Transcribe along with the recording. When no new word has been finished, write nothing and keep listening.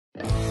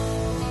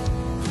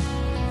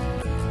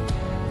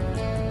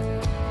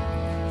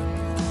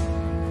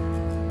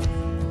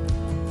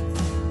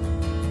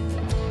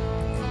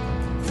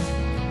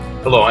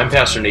Hello, I'm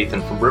Pastor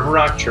Nathan from River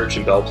Rock Church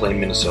in Belle Plaine,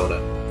 Minnesota.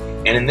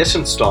 And in this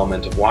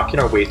installment of Walking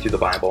Our Way Through the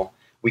Bible,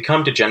 we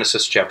come to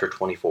Genesis chapter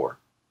 24.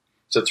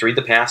 So let's read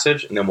the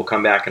passage, and then we'll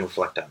come back and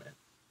reflect on it.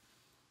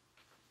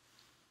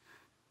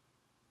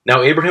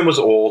 Now Abraham was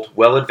old,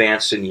 well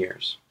advanced in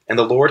years, and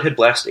the Lord had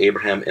blessed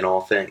Abraham in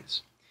all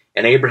things.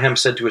 And Abraham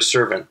said to his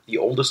servant, the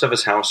oldest of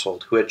his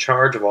household, who had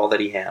charge of all that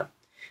he had,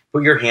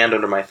 "Put your hand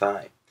under my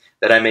thigh,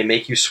 that I may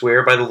make you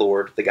swear by the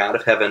Lord, the God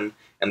of heaven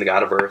and the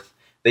God of earth,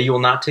 that you will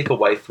not take a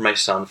wife for my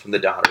son from the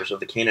daughters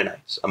of the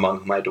Canaanites, among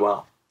whom I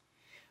dwell,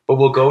 but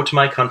will go to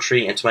my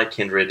country and to my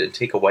kindred, and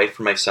take a wife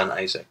for my son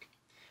Isaac."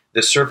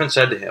 This servant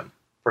said to him,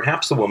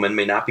 "Perhaps the woman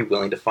may not be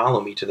willing to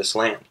follow me to this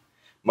land.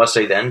 Must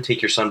I then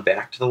take your son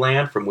back to the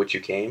land from which you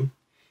came?"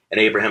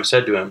 And Abraham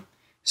said to him,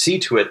 "See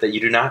to it that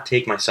you do not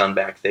take my son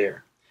back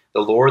there.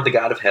 The Lord, the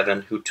God of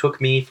heaven, who took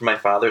me from my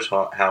father's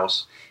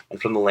house and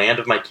from the land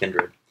of my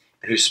kindred,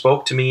 and who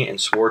spoke to me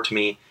and swore to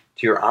me,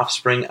 to your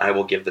offspring I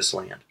will give this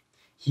land.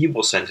 He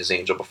will send his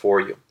angel before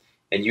you,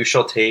 and you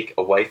shall take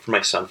a wife for my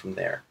son from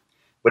there.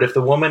 But if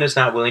the woman is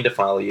not willing to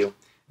follow you,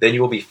 then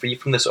you will be free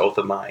from this oath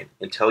of mine,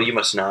 only you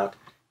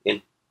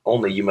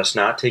must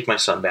not take my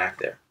son back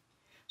there."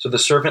 So the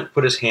servant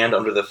put his hand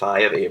under the thigh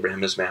of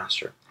Abraham his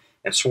master,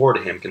 and swore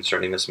to him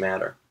concerning this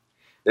matter.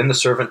 Then the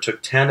servant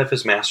took 10 of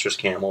his master's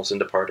camels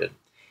and departed,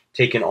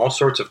 taking all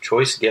sorts of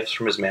choice gifts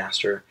from his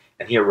master,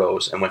 and he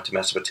arose and went to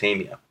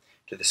Mesopotamia,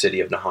 to the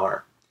city of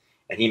Nahar.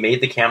 And he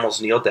made the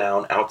camels kneel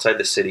down outside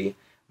the city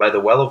by the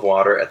well of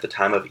water at the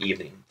time of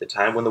evening, the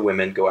time when the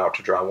women go out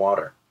to draw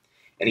water.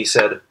 And he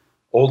said,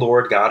 "O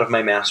Lord God of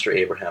my master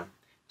Abraham,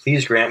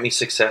 please grant me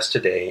success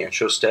today, and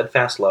show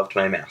steadfast love to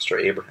my master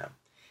Abraham.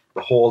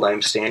 Behold, I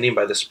am standing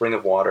by the spring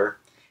of water,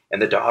 and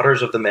the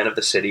daughters of the men of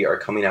the city are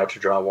coming out to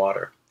draw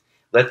water.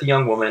 Let the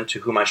young woman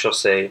to whom I shall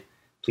say,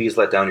 'Please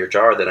let down your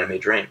jar that I may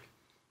drink,'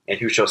 and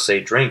who shall say,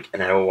 'Drink,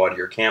 and I will water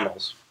your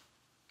camels,'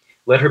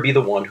 let her be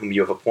the one whom you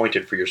have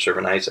appointed for your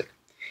servant Isaac.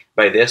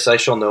 By this I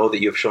shall know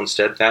that you have shown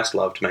steadfast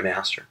love to my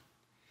master."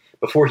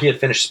 Before he had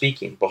finished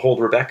speaking,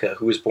 behold, Rebekah,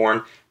 who was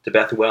born to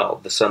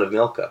Bethuel, the son of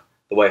Milcah,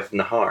 the wife of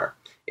Nahar,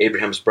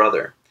 Abraham's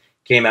brother,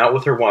 came out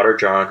with her water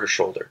jar on her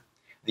shoulder.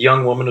 The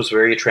young woman was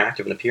very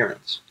attractive in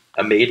appearance,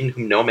 a maiden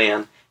whom no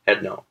man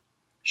had known.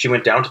 She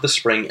went down to the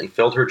spring and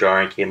filled her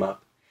jar and came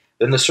up.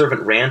 Then the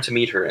servant ran to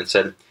meet her and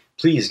said,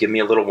 "Please give me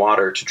a little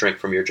water to drink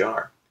from your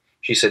jar."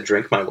 She said,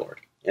 "Drink, my lord."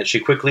 And she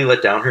quickly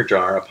let down her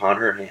jar upon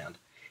her hand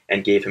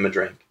and gave him a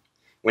drink.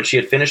 When she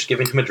had finished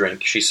giving him a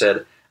drink, she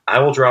said, "I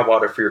will draw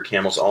water for your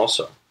camels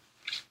also,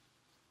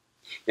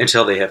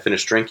 until they have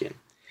finished drinking."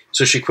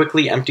 So she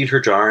quickly emptied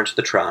her jar into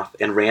the trough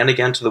and ran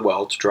again to the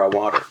well to draw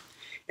water,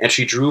 and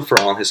she drew for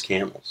all his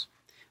camels.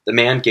 The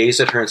man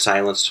gazed at her in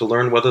silence to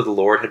learn whether the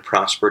Lord had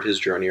prospered his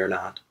journey or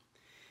not.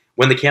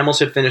 When the camels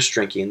had finished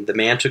drinking, the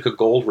man took a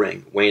gold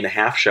ring weighing a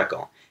half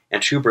shekel,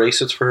 and 2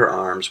 bracelets for her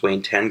arms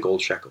weighing 10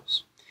 gold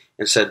shekels,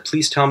 and said,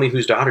 "Please tell me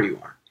whose daughter you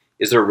are.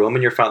 Is there room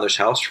in your father's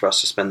house for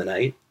us to spend the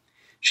night?"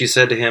 She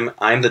said to him,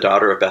 "I am the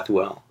daughter of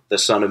Bethuel, the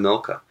son of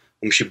Milcah,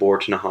 whom she bore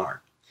to Nahar."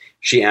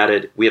 She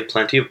added, "We have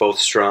plenty of both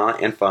straw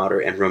and fodder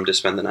and room to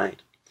spend the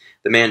night."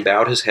 The man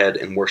bowed his head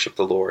and worshipped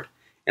the Lord,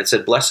 and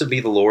said, "Blessed be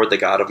the Lord, the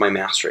God of my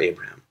master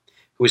Abraham,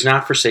 who has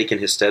not forsaken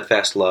his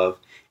steadfast love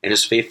and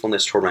his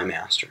faithfulness toward my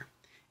master.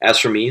 As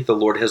for me, the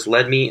Lord has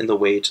led me in the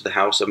way to the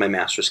house of my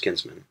master's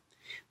kinsman."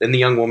 Then the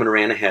young woman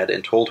ran ahead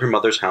and told her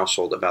mother's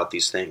household about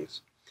these things.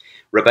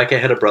 Rebekah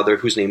had a brother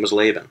whose name was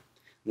Laban.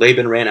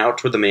 Laban ran out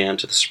toward the man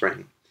to the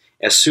spring.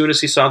 As soon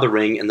as he saw the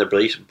ring and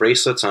the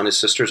bracelets on his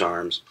sister's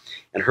arms,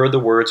 and heard the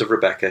words of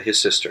Rebekah his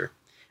sister,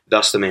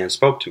 "Thus the man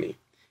spoke to me,"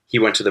 he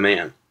went to the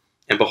man.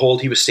 And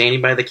behold, he was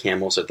standing by the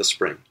camels at the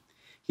spring.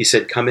 He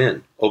said, "Come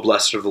in, O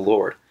blessed of the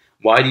Lord.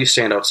 Why do you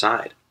stand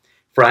outside?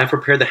 For I have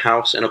prepared the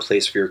house and a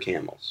place for your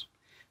camels."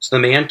 So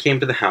the man came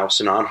to the house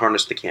and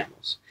unharnessed the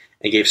camels,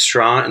 and gave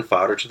straw and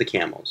fodder to the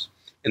camels,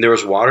 and there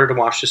was water to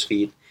wash his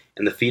feet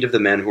and the feet of the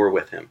men who were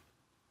with him.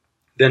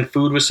 Then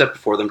food was set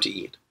before them to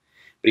eat.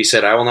 But he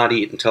said, "I will not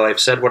eat until I have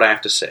said what I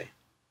have to say."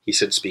 He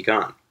said, "Speak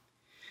on."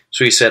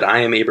 So he said, "I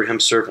am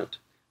Abraham's servant.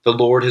 The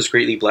Lord has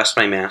greatly blessed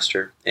my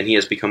master, and he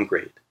has become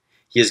great.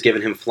 He has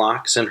given him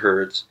flocks and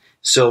herds,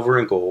 silver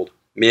and gold,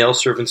 male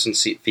servants and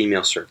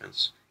female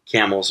servants,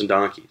 camels and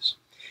donkeys.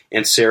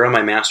 And Sarah,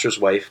 my master's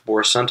wife,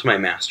 bore a son to my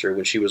master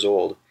when she was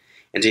old,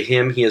 and to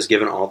him he has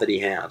given all that he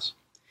has.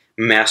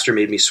 My master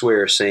made me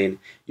swear, saying,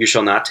 'You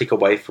shall not take a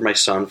wife for my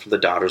son from the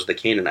daughters of the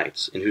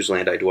Canaanites, in whose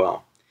land I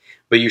dwell.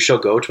 But you shall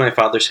go to my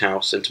father's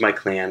house and to my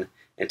clan,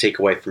 and take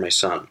a wife for my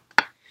son.'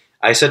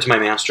 I said to my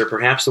master,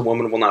 'Perhaps the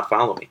woman will not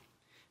follow me.'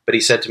 But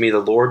he said to me, 'The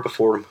Lord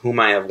before whom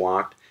I have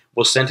walked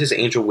will send his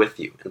angel with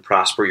you, and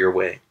prosper your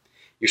way.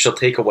 You shall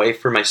take a wife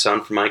for my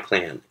son from my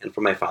clan, and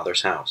from my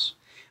father's house.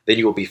 Then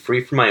you will be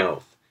free from my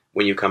oath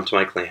when you come to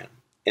my clan.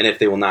 And if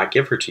they will not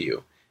give her to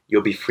you, you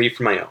will be free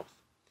from my oath.'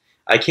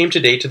 I came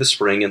today to the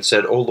spring and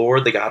said, 'O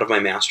Lord, the God of my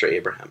master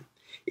Abraham,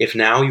 if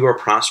now you are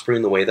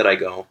prospering the way that I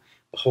go,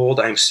 behold,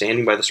 I am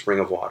standing by the spring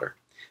of water.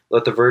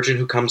 Let the virgin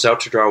who comes out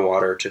to draw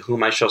water, to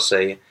whom I shall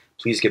say,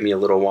 Please give me a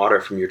little water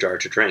from your jar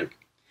to drink,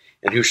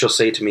 And who shall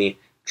say to me,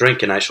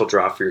 Drink, and I shall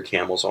draw for your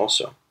camels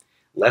also?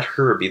 Let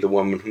her be the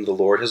woman whom the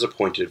Lord has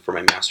appointed for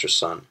my master's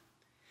son.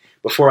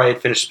 Before I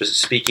had finished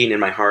speaking in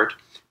my heart,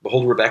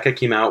 behold, Rebekah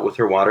came out with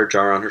her water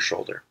jar on her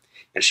shoulder,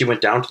 and she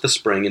went down to the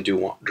spring and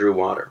drew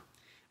water.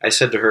 I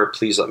said to her,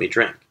 Please let me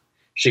drink.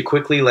 She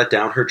quickly let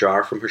down her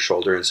jar from her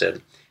shoulder and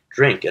said,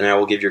 Drink, and I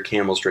will give your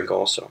camels drink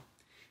also.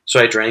 So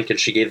I drank, and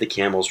she gave the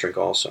camels drink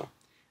also.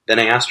 Then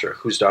I asked her,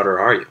 Whose daughter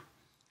are you?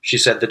 She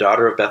said, The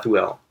daughter of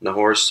Bethuel,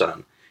 Nahor's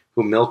son,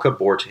 whom Milcah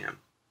bore to him.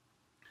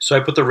 So I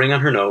put the ring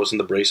on her nose and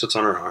the bracelets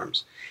on her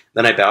arms.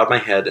 Then I bowed my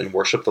head and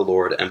worshipped the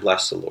Lord and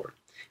blessed the Lord,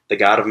 the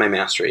God of my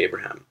master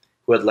Abraham,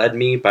 who had led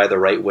me by the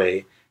right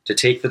way to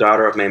take the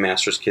daughter of my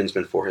master's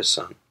kinsman for his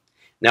son.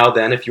 Now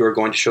then, if you are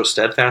going to show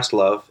steadfast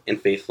love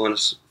and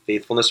faithfulness,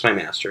 my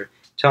master,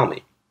 tell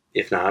me.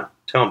 If not,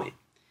 tell me,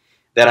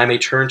 that I may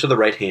turn to the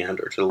right hand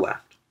or to the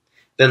left.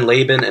 Then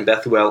Laban and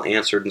Bethuel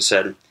answered and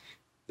said,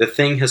 The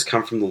thing has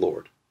come from the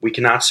Lord. We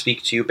cannot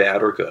speak to you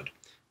bad or good.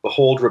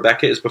 Behold,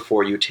 Rebekah is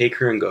before you. Take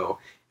her and go,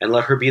 and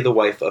let her be the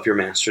wife of your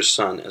master's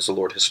son, as the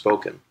Lord has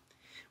spoken.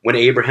 When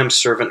Abraham's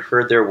servant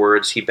heard their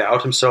words, he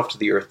bowed himself to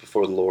the earth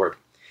before the Lord.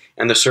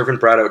 And the servant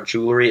brought out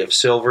jewelry of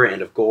silver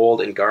and of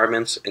gold and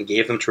garments, and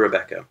gave them to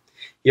Rebekah.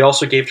 He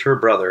also gave to her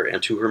brother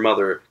and to her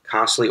mother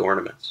costly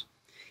ornaments.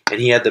 And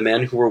he and the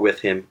men who were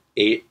with him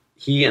ate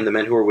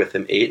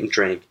and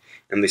drank,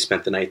 and they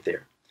spent the night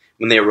there.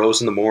 When they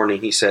arose in the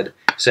morning, he said,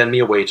 Send me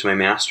away to my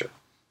master.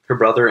 Her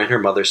brother and her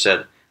mother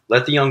said,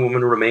 Let the young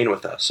woman remain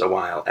with us a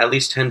while, at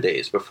least 10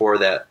 days,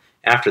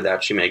 after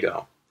that she may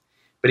go.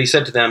 But he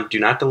said to them, Do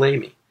not delay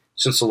me,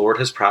 since the Lord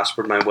has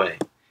prospered my way.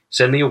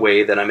 Send me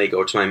away, that I may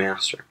go to my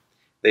master.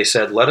 They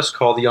said, Let us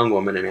call the young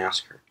woman and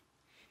ask her.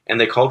 And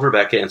they called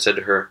Rebekah and said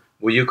to her,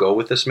 Will you go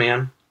with this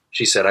man?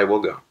 She said, I will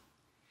go.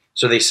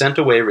 So they sent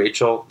away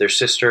Rachel, their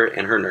sister,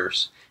 and her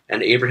nurse,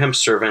 and Abraham's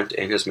servant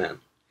and his men.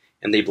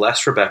 And they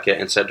blessed Rebekah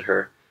and said to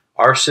her,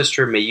 Our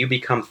sister, may you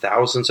become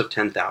thousands of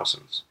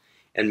 10,000s,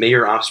 and may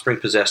your offspring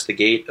possess the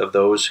gate of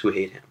those who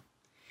hate him.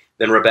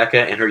 Then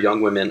Rebekah and her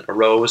young women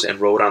arose and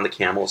rode on the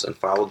camels and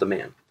followed the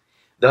man.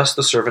 Thus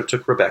the servant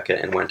took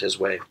Rebekah and went his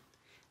way.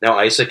 Now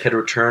Isaac had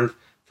returned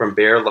from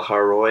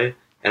Beer-lahai-roi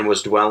and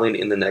was dwelling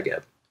in the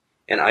Negeb.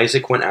 And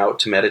Isaac went out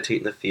to meditate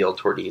in the field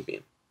toward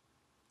evening.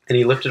 And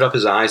he lifted up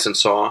his eyes and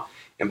saw,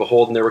 and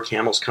behold, and there were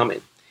camels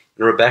coming.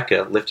 And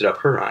Rebekah lifted up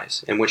her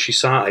eyes, and when she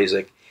saw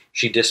Isaac,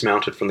 she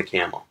dismounted from the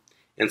camel,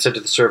 and said to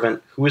the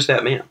servant, Who is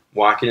that man,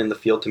 walking in the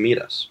field to meet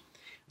us?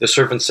 The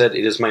servant said,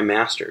 It is my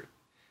master.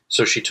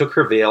 So she took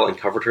her veil and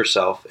covered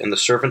herself, and the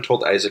servant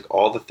told Isaac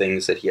all the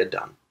things that he had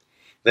done.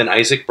 Then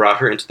Isaac brought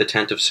her into the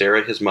tent of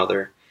Sarah his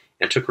mother,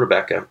 and took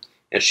Rebekah,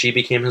 and she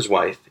became his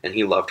wife, and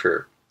he loved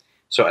her.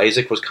 So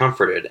Isaac was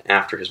comforted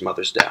after his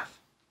mother's death.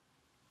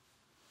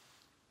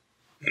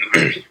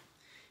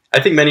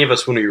 I think many of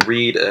us, when we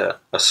read a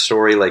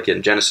story like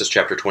in Genesis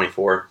chapter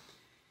 24,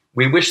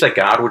 we wish that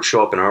God would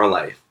show up in our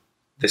life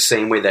the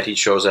same way that he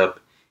shows up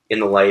in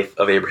the life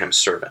of Abraham's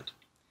servant.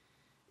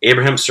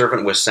 Abraham's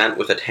servant was sent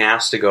with a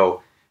task to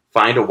go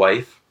find a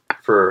wife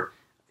for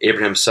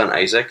Abraham's son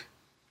Isaac.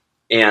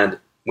 And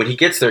when he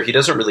gets there, he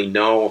doesn't really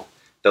know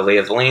the lay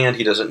of the land.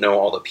 He doesn't know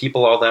all the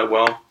people all that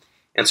well.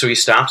 And so he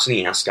stops and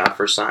he asks God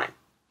for a sign.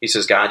 He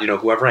says, God,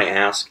 whoever I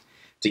ask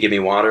to give me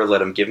water,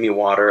 let him give me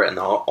water, and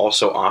I'll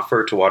also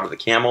offer to water the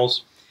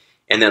camels.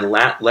 And then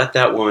let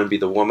that woman be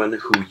the woman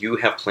who you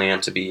have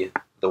planned to be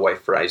the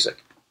wife for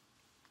Isaac.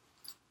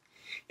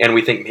 And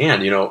we think,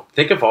 man,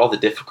 think of all the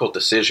difficult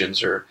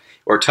decisions or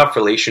tough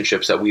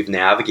relationships that we've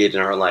navigated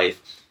in our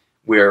life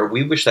where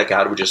we wish that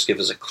God would just give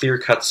us a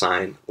clear-cut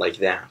sign like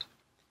that.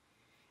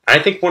 And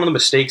I think one of the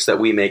mistakes that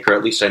we make, or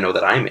at least I know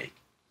that I make,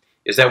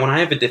 is that when I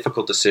have a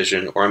difficult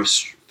decision or I'm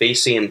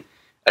facing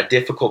a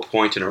difficult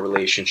point in a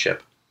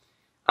relationship,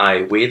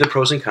 I weigh the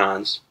pros and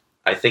cons,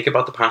 I think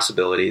about the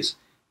possibilities,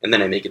 and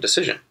then I make a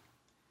decision.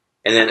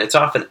 And then it's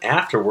often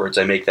afterwards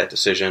I make that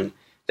decision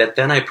that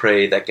then I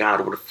pray that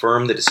God would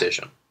affirm the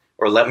decision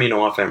or let me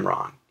know if I'm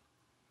wrong.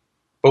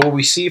 But what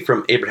we see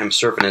from Abraham's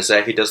servant is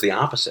that he does the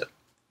opposite.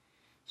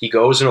 He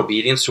goes in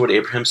obedience to what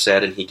Abraham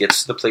said, and he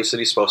gets to the place that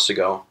he's supposed to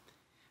go.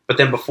 But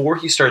then before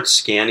he starts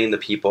scanning the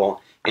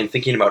people and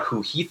thinking about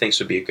who he thinks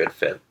would be a good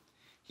fit,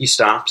 he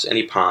stops and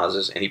he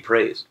pauses and he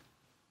prays.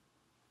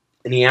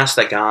 And he asks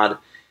that God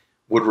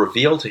would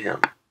reveal to him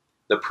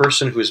the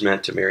person who is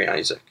meant to marry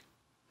Isaac.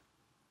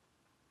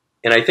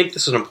 And I think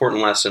this is an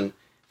important lesson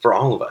for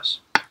all of us.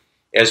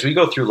 As we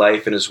go through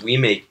life and as we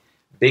make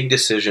big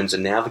decisions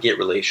and navigate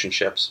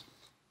relationships,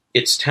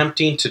 it's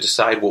tempting to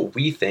decide what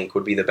we think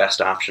would be the best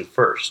option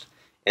first,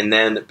 and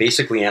then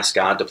basically ask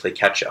God to play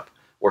catch-up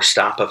or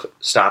stop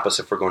us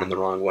if we're going in the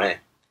wrong way.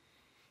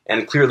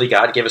 And clearly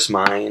God gave us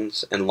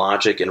minds and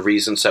logic and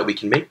reasons so that we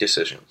can make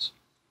decisions.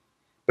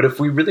 But if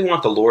we really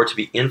want the Lord to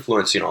be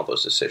influencing all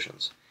those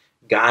decisions,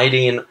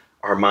 guiding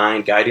our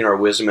mind, guiding our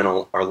wisdom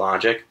and our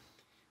logic,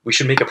 we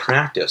should make a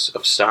practice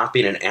of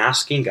stopping and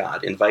asking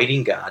God,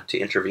 inviting God to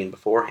intervene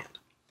beforehand,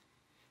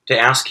 to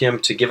ask him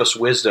to give us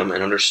wisdom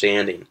and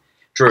understanding,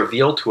 to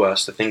reveal to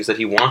us the things that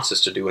he wants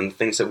us to do and the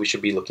things that we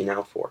should be looking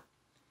out for.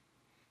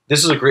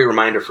 This is a great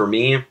reminder for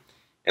me,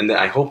 and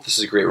I hope this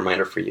is a great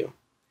reminder for you.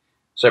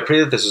 So I pray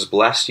that this has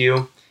blessed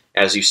you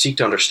as you seek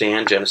to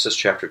understand Genesis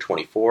chapter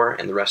 24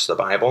 and the rest of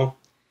the Bible.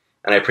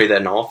 And I pray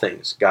that in all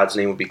things, God's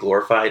name would be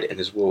glorified and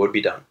his will would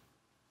be done.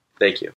 Thank you.